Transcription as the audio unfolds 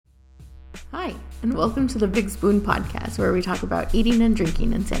Hi, and welcome to the Big Spoon Podcast, where we talk about eating and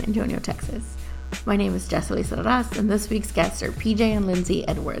drinking in San Antonio, Texas. My name is Jessely Serras, and this week's guests are PJ and Lindsey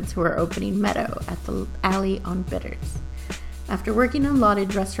Edwards, who are opening Meadow at the Alley on Bitters. After working in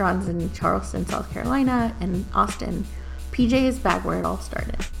lauded restaurants in Charleston, South Carolina, and Austin, PJ is back where it all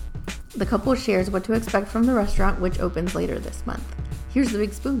started. The couple shares what to expect from the restaurant, which opens later this month. Here's the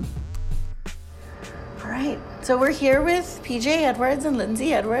Big Spoon. All right, so we're here with PJ Edwards and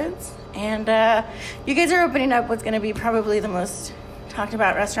Lindsey Edwards, and you guys are opening up what's going to be probably the most talked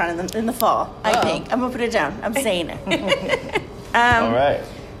about restaurant in the fall, I think. I'm going to put it down. I'm saying it. All right.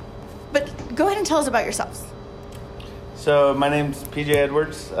 But go ahead and tell us about yourselves. So my name's PJ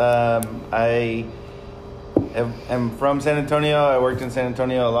Edwards. I am from San Antonio. I worked in San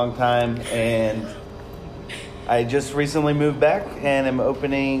Antonio a long time, and I just recently moved back and am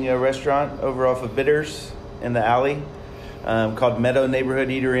opening a restaurant over off of Bitters in the Alley called Meadow Neighborhood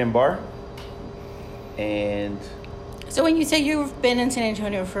Eatery and Bar. And so when you say you've been in San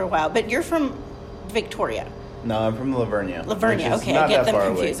Antonio for a while, but you're from Victoria. No, I'm from Lavernia. Lavernia, okay. I get them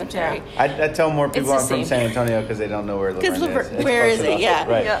confused. I'm sorry. I tell more people I'm from San Antonio because they don't know where Lavernia is. Where is it? Yeah.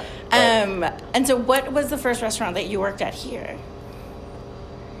 Right. Yeah. And so what was the first restaurant that you worked at here?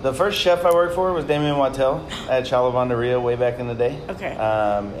 The first chef I worked for was Damien Wattel at Chalavanderia way back in the day. Okay.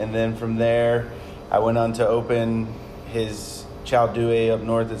 And then from there, I went on to open his Chow Due up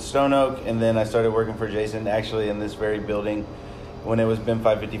north at Stone Oak, and then I started working for Jason actually in this very building when it was BIM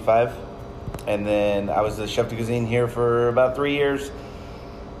 555. And then I was the chef de cuisine here for about 3 years,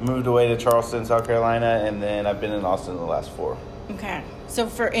 moved away to Charleston, South Carolina, and then I've been in Austin the last 4. Okay. So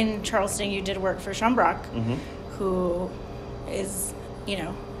in Charleston, you did work for Sean Brock, who is,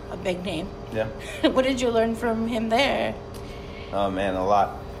 a big name. Yeah. What did you learn from him there? Oh, man, a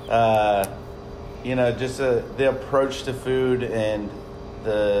lot. Just the approach to food and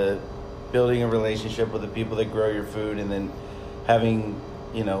the building a relationship with the people that grow your food, and then having,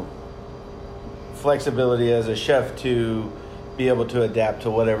 flexibility as a chef to be able to adapt to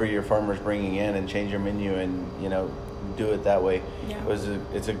whatever your farmer's bringing in and change your menu and, do it that way. Yeah.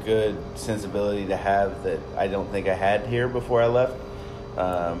 It's a good sensibility to have that I don't think I had here before I left,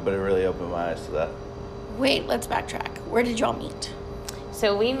 but it really opened my eyes to that. Wait, let's backtrack. Where did y'all meet?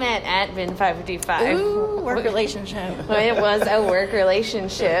 So we met at BIM 555. Ooh, work relationship. It was a work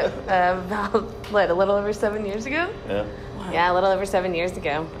relationship about, a little over 7 years ago? Yeah. Wow. Yeah, a little over 7 years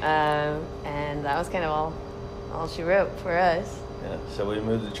ago. And that was kind of all she wrote for us. Yeah, so we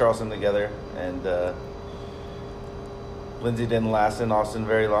moved to Charleston together, and Lindsey didn't last in Austin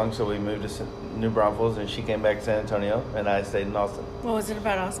very long, so we moved to New Braunfels, and she came back to San Antonio, and I stayed in Austin. What was it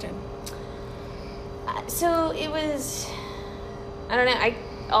about Austin? So it was, I don't know,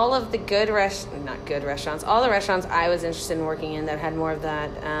 all of the not good restaurants, all the restaurants I was interested in working in that had more of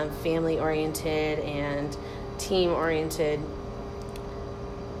that family-oriented and team-oriented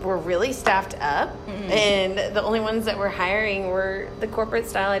were really staffed up, and the only ones that were hiring were the corporate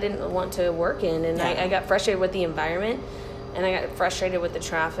style I didn't want to work in, and I got frustrated with the environment, and I got frustrated with the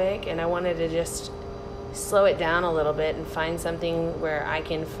traffic, and I wanted to just slow it down a little bit and find something where I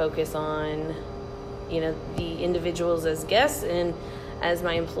can focus on, the individuals as guests and as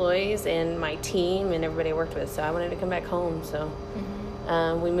my employees and my team and everybody I worked with. So I wanted to come back home, so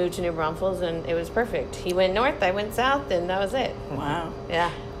we moved to New Braunfels, and it was perfect. He went north, I went south, and that was it. Wow.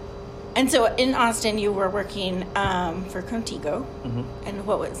 Yeah. And so in Austin, you were working for Contigo, and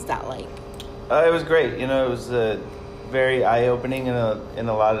what was that like? It was great. It was very eye-opening in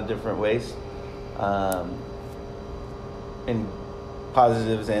a lot of different ways, in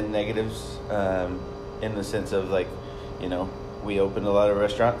positives and negatives, in the sense of we opened a lot of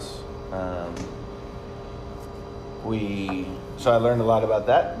restaurants. So I learned a lot about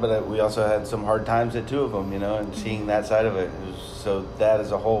that, but we also had some hard times at 2 of them, and seeing that side of it. So that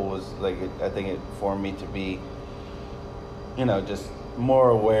as a whole was I think it formed me to be, just more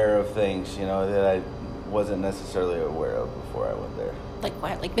aware of things, that I wasn't necessarily aware of before I went there. Like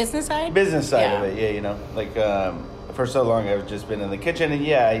what? Like business side? Business side of it, yeah, for so long I've just been in the kitchen, and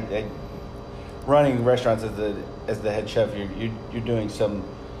I running restaurants as the head chef, you're doing some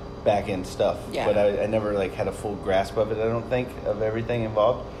back end stuff, but I never had a full grasp of it. I don't think of everything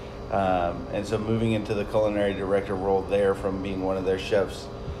involved, and so moving into the culinary director role there from being one of their chefs,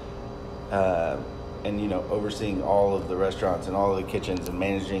 and overseeing all of the restaurants and all of the kitchens and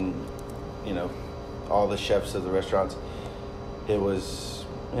managing, all the chefs of the restaurants, it was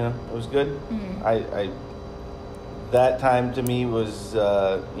good. I that time to me was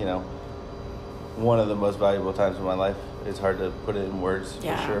one of the most valuable times of my life. It's hard to put it in words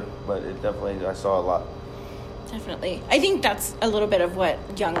for sure, but it definitely, I saw a lot. Definitely. I think that's a little bit of what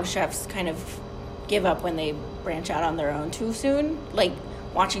young chefs kind of give up when they branch out on their own too soon. Like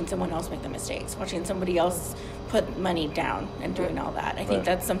watching someone else make the mistakes, watching somebody else put money down and doing all that. I think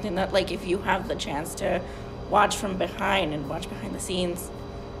that's something that, like, if you have the chance to watch from behind and watch behind the scenes,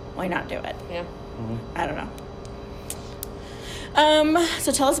 why not do it? Yeah. Mm-hmm. I don't know.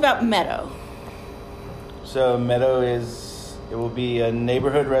 So tell us about Meadow. So Meadow it will be a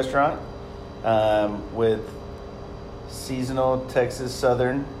neighborhood restaurant with seasonal Texas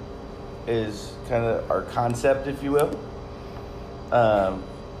Southern is kind of our concept, if you will.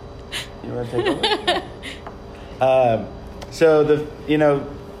 You want to take over? So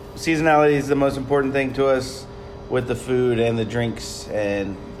seasonality is the most important thing to us with the food and the drinks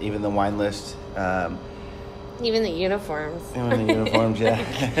and even the wine list. Even the uniforms. Even the uniforms, yeah.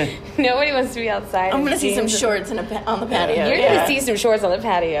 Nobody wants to be outside. I'm going to see some shorts on the patio. You're going to see some shorts on the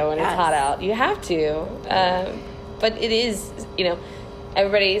patio when it's hot out. You have to. But it is,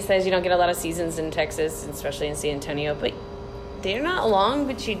 everybody says you don't get a lot of seasons in Texas, especially in San Antonio, but they're not long,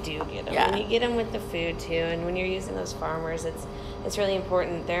 but you do get them. Yeah. And you get them with the food, too. And when you're using those farmers, it's really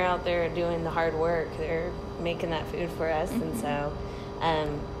important. They're out there doing the hard work. They're making that food for us. Mm-hmm. And so,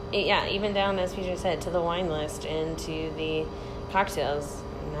 even down, as PJ said, to the wine list and to the cocktails.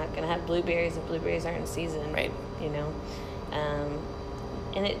 I'm not going to have blueberries if blueberries aren't in season. Right.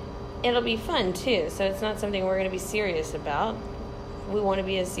 And it'll be fun, too. So it's not something we're going to be serious about. We want to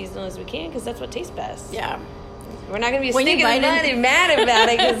be as seasonal as we can because that's what tastes best. Yeah. We're not going to be sticking mud and mad about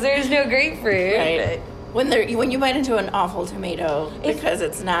it because there's no grapefruit. Right. When you bite into an awful tomato because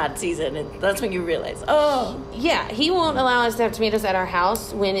it's not seasoned, that's when you realize, oh. Yeah, he won't allow us to have tomatoes at our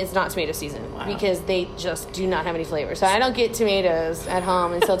house when it's not tomato season because they just do not have any flavor. So I don't get tomatoes at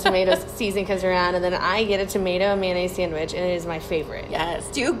home until tomato season comes around, and then I get a tomato and mayonnaise sandwich, and it is my favorite.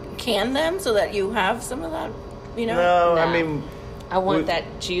 Yes. Do you can them so that you have some of that, No, I mean... I want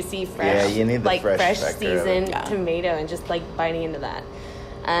that juicy, fresh, you need the fresh seasoned tomato and just biting into that.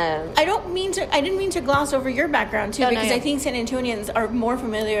 I didn't mean to gloss over your background too, because I think San Antonians are more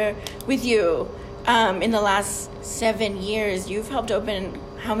familiar with you. In the last 7 years, you've helped open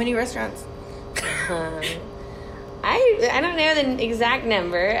how many restaurants? I don't know the exact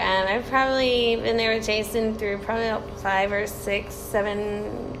number. I've probably been there with Jason through probably about 5 or 6,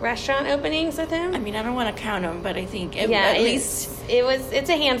 7 restaurant openings with him. I mean, I don't want to count them, but I think it's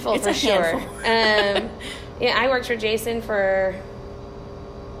a handful for sure. I worked for Jason for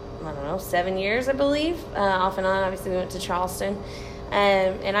 7 years, I believe, off and on. Obviously, we went to Charleston,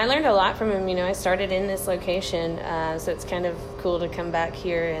 and I learned a lot from him. I started in this location, so it's kind of cool to come back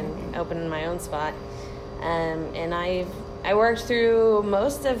here and open my own spot. And I worked through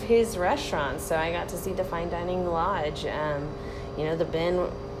most of his restaurants, so I got to see the Fine Dining Lodge, the Ben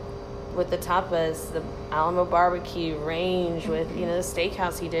with the tapas, the Alamo Barbecue Range with, the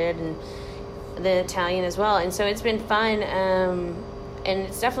steakhouse he did, and the Italian as well. And so it's been fun, and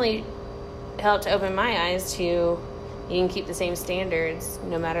it's definitely helped open my eyes to you can keep the same standards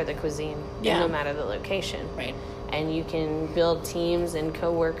no matter the cuisine, no matter the location. Right. And you can build teams and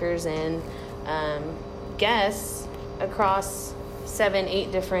co-workers and guests across 7,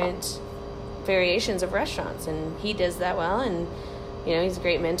 8 different variations of restaurants, and he does that well, and he's a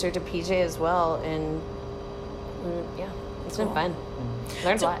great mentor to PJ as well, and it's been fun.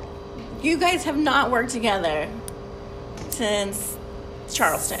 Learned a lot. You guys have not worked together since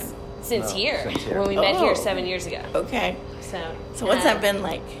Charleston. Since here, when we met here 7 years ago. Okay. So what's that been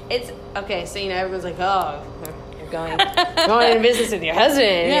like? It's okay. So everyone's like, oh, you're going into business with your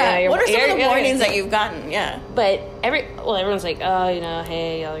husband. Yeah. What are some of the warnings that you've gotten? Yeah. But everyone's like, oh,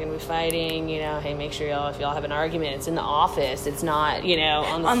 hey, y'all are gonna be fighting. Hey, make sure if y'all have an argument, it's in the office. It's not,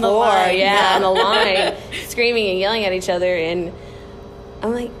 on the floor. On the line, screaming and yelling at each other. And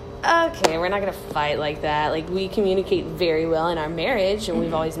I'm like, okay, we're not gonna fight like that. Like, we communicate very well in our marriage, and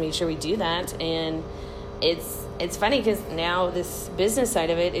we've always made sure we do that. And it's funny because now this business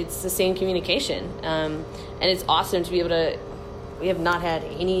side of it's the same communication, and it's awesome to be able to. We have not had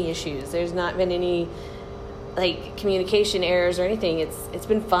any issues. There's not been any communication errors or anything. It's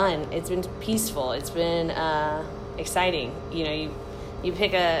been fun. It's been peaceful. It's been exciting. You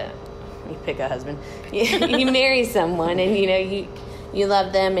pick a husband. You marry someone, and you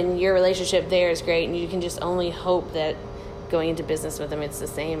love them, and your relationship there is great, and you can just only hope that going into business with them, it's the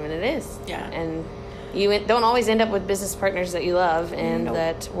same, and it is. Yeah. And you don't always end up with business partners that you love and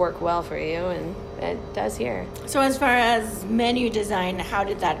that work well for you, and it does here. So as far as menu design, how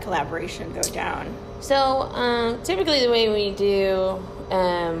did that collaboration go down? So typically the way we do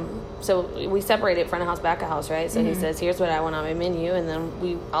so we separate it front of house, back of house, right? So he says, here's what I want on my menu, and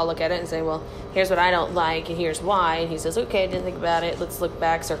then I'll look at it and say, well, here's what I don't like, and here's why. And he says, okay, didn't think about it. Let's look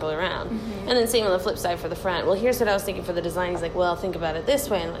back, circle around. And then same on the flip side for the front. Well, here's what I was thinking for the design. He's like, well, think about it this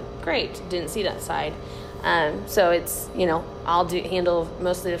way. And I'm like, great, didn't see that side. So it's, I'll handle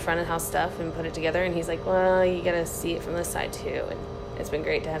mostly the front of house stuff and put it together. And he's like, well, you got to see it from this side too. And it's been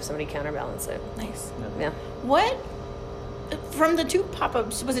great to have somebody counterbalance it. Nice. Yeah. What, from the 2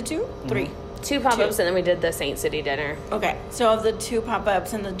 pop-ups, was it 2? 3? 2 pop-ups, and then we did the Saint City dinner. Okay. So of the 2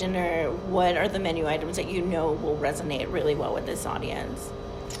 pop-ups and the dinner, what are the menu items that will resonate really well with this audience?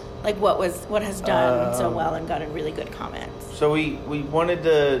 Like what has done so well and gotten really good comments? So we wanted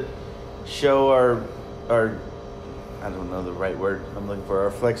to show our I don't know the right word I'm looking for,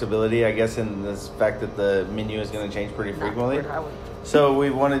 our flexibility, I guess, in this fact that the menu is going to change pretty frequently. So we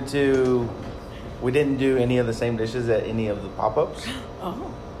didn't do any of the same dishes at any of the pop-ups.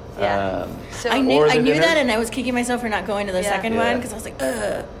 Oh. Yeah. So I knew that, and I was kicking myself for not going to the second one because I was like,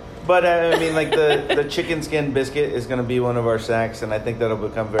 ugh. But I mean, like the chicken skin biscuit is going to be one of our snacks, and I think that'll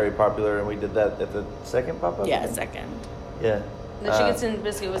become very popular. And we did that at the second pop-up. Yeah, second. Yeah. The chicken skin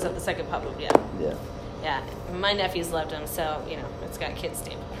biscuit was at the second pop-up. Yeah. Yeah. Yeah. My nephews loved them, so it's got kid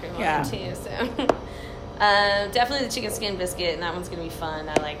stamp approval on it too. So definitely the chicken skin biscuit, and that one's going to be fun.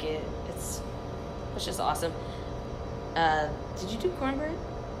 I like it. It's just awesome. Did you do cornbread?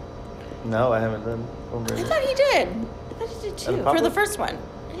 No, I haven't done cornbread. I thought he did. I thought he did too. For the first one.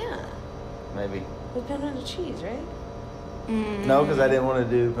 Yeah. Maybe. With pimento cheese, right? No, because I didn't want to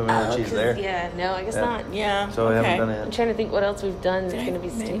do pimento cheese there. Yeah, no, I guess not. Yeah. So I haven't done it. I'm trying to think what else we've done that's going to be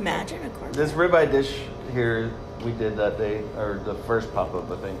steak. Imagine a cornbread. This ribeye dish here we did that day, or the first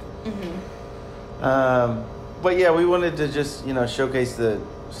pop-up, I think. But yeah, we wanted to just, showcase the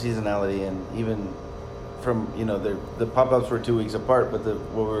seasonality, and even from, the pop-ups were 2 weeks apart, but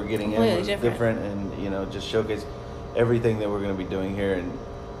what we were getting in was different, and, just showcase everything that we're going to be doing here. And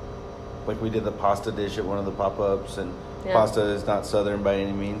like we did the pasta dish at one of the pop-ups, and pasta is not Southern by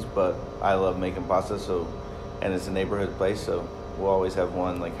any means, but I love making pasta, and it's a neighborhood place, so we'll always have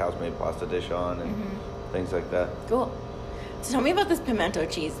one like house-made pasta dish on and things like that. Cool. So tell me about this pimento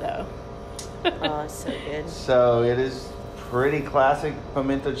cheese, though. Oh, it's so good. So it is pretty classic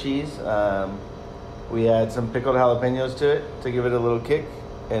pimento cheese. We add some pickled jalapenos to it to give it a little kick,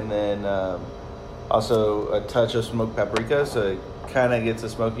 and then also a touch of smoked paprika, so it kind of gets a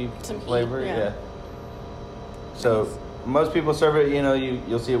smoky flavor. Yeah. So most people serve it,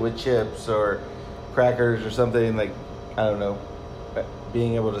 you'll see it with chips or crackers or something, like, I don't know.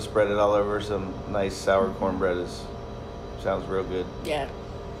 Being able to spread it all over some nice sour cornbread sounds real good. Yeah.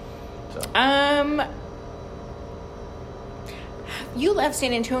 So. You left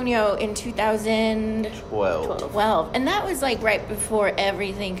San Antonio in 2012. And that was like right before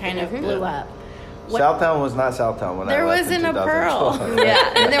everything kind of blew up. Southtown was not Southtown when I left in 2012. There wasn't a pearl.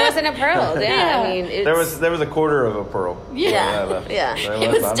 Yeah, and there wasn't a pearl. Yeah, I mean, there was a quarter of a pearl. Yeah.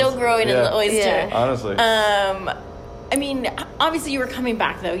 It was still growing in the oyster. Yeah. Honestly. I mean, obviously you were coming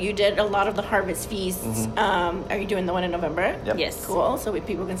back though. You did a lot of the harvest feasts. Are you doing the one in November? Yep. Yes. Cool. So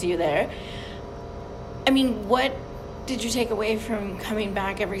people can see you there. I mean, what did you take away from coming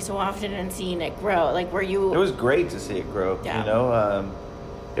back every so often and seeing it grow? Like, were you? It was great to see it grow. Yeah.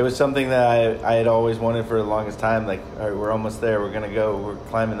 It was something that I had always wanted for the longest time. Like, all right, we're almost there. We're gonna go. We're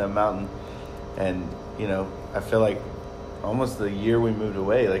climbing that mountain, and I feel like almost the year we moved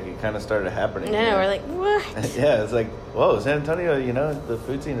away, like it kind of started happening. Yeah, we're like, what? Yeah, it's like, whoa, San Antonio. The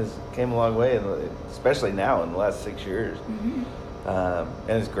food scene has came a long way, and especially now in the last 6 years. And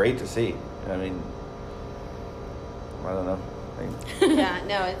it's great to see. I mean, I don't know. Yeah,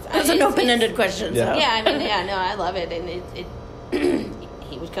 no, it's an open-ended question. Yeah. So. Yeah, I mean, no, I love it, and it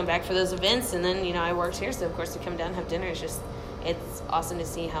he would come back for those events, and then I worked here, so of course to come down and have dinner is it's awesome to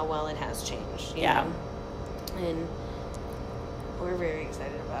see how well it has changed. You know? And we're very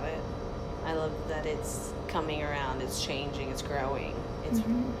excited about it. I love that it's coming around, it's changing, it's growing,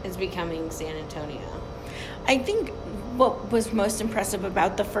 it's becoming San Antonio. I think what was most impressive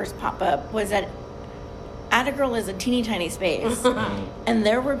about the first pop-up was that Attagirl is a teeny tiny space, and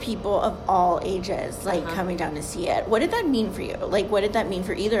there were people of all ages coming down to see it. What did that mean for you? Like, what did that mean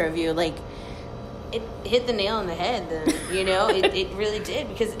for either of you? Like, it hit the nail on the head. It really did,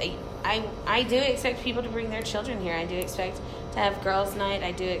 because I do expect people to bring their children here. I do expect to have girls' night.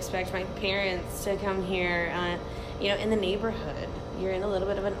 I do expect my parents to come here. In the neighborhood. You're in a little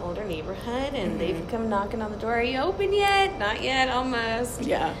bit of an older neighborhood, and they've come knocking on the door. Are you open yet? Not yet. Almost.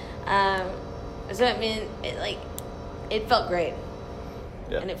 Yeah. So I mean, it felt great.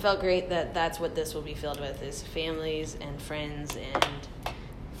 Yeah. And it felt great that that's what this will be filled with, is families and friends and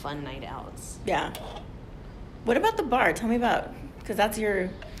fun night outs. Yeah. What about the bar? Tell me about, because that's your...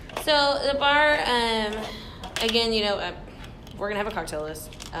 So the bar, again, we're going to have a cocktail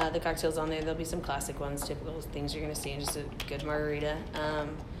list. The cocktails on there, there'll be some classic ones, typical things you're going to see, and just a good margarita.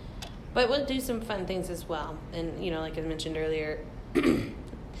 But we'll do some fun things as well. And, like I mentioned earlier,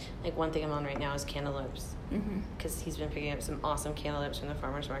 like one thing I'm on right now is cantaloupes. Because he's been picking up some awesome cantaloupes from the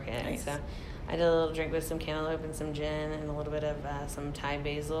farmer's market. Nice. So I did a little drink with some cantaloupe and some gin and a little bit of some Thai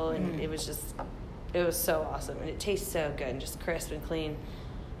basil. And it was so awesome. And it tastes so good and just crisp and clean.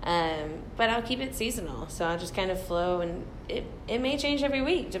 But I'll keep it seasonal. So I'll just kind of flow. And it may change every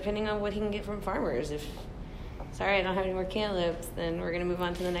week depending on what he can get from farmers. If, sorry, I don't have any more cantaloupes, then we're going to move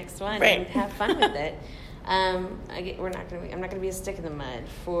on to the next one and have fun with it. I'm not going to be a stick in the mud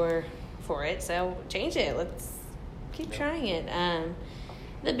for it, so change it. Let's keep trying it.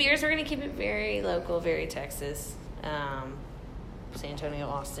 The beers, we're going to keep it very local, very Texas. San Antonio,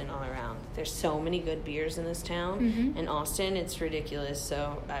 Austin, all around. There's so many good beers in this town. In Austin, it's ridiculous,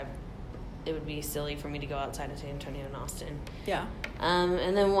 so it would be silly for me to go outside of San Antonio and Austin. Yeah.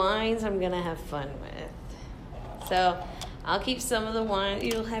 And then wines I'm going to have fun with. So I'll keep some of the wine.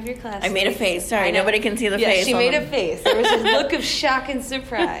 You'll have your classics. I made a face. Sorry, nobody can see the face. She made a face. There was a look of shock and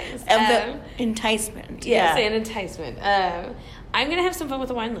surprise. The enticement. Yes, and enticement. I'm going to have some fun with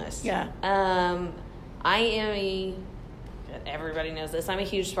the wine list. Yeah. I am everybody knows this, I'm a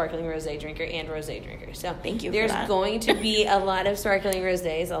huge sparkling rosé drinker and rosé drinker. So thank you there's for that. going to be a lot of sparkling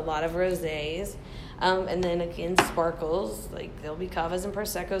rosés, a lot of rosés. And then again, sparkles. Like there'll be cavas and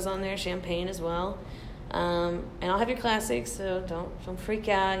prosecco's on there, champagne as well. And I'll have your classics, so don't freak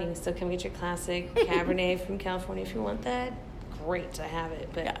out. You can still come get your classic Cabernet from California if you want that. Great, I have it.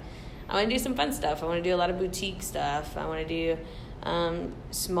 But I want to do some fun stuff. I want to do a lot of boutique stuff. I want to do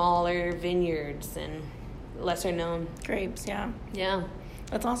smaller vineyards and lesser known grapes. Yeah,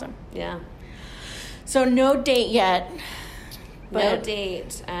 that's awesome. Yeah. So no date yet. No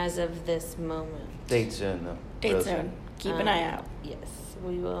date as of this moment. Date soon, though. Date soon. Keep an eye out. Yes,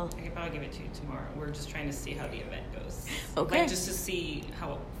 we will. I could probably give it to you tomorrow. We're just trying to see how the event goes. Okay. Like just to see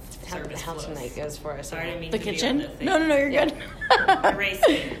how service how flows. tonight goes for us. Sorry, I didn't mean The to kitchen? Be on the thing. No, you're good. Erase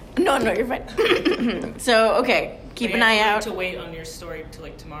me. No, you're fine. So, okay, keep an eye out. To wait on your story to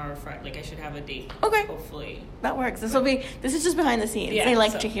like tomorrow or Friday. Like I should have a date. Okay. Hopefully. That works. This is just behind the scenes. Yeah, they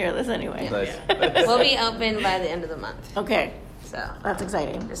like to hear this anyway. Nice. We'll be open by the end of the month. Okay. So that's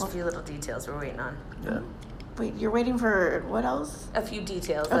exciting. Just a few little details we're waiting on. Yeah. Wait, you're waiting for what else? A few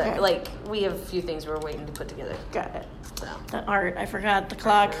details. Okay. Like we have a few things we're waiting to put together. Got it. So. The art. I forgot. The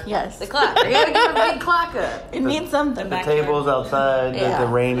clock. Yes. The clock. We gotta get a big clock up. It means something. The tables outside. Yeah. The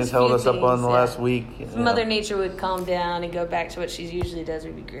rain has held us up on the yeah. last week. If Mother Nature would calm down and go back to what she usually does,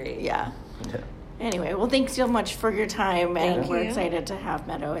 would be great. Yeah. Anyway, well, thanks so much for your time, and Thank we're you. excited to have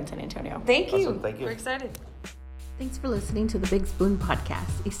Meadow in San Antonio. Thank you. Awesome, thank you. We're excited. Thanks for listening to the Big Spoon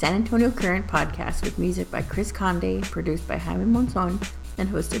Podcast, a San Antonio Current podcast with music by Chris Conde, produced by Jaime Monzon, and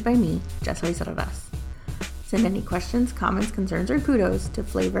hosted by me, Jessie Sarras. Send any questions, comments, concerns, or kudos to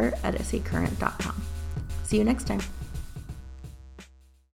flavor@sacurrent.com. See you next time.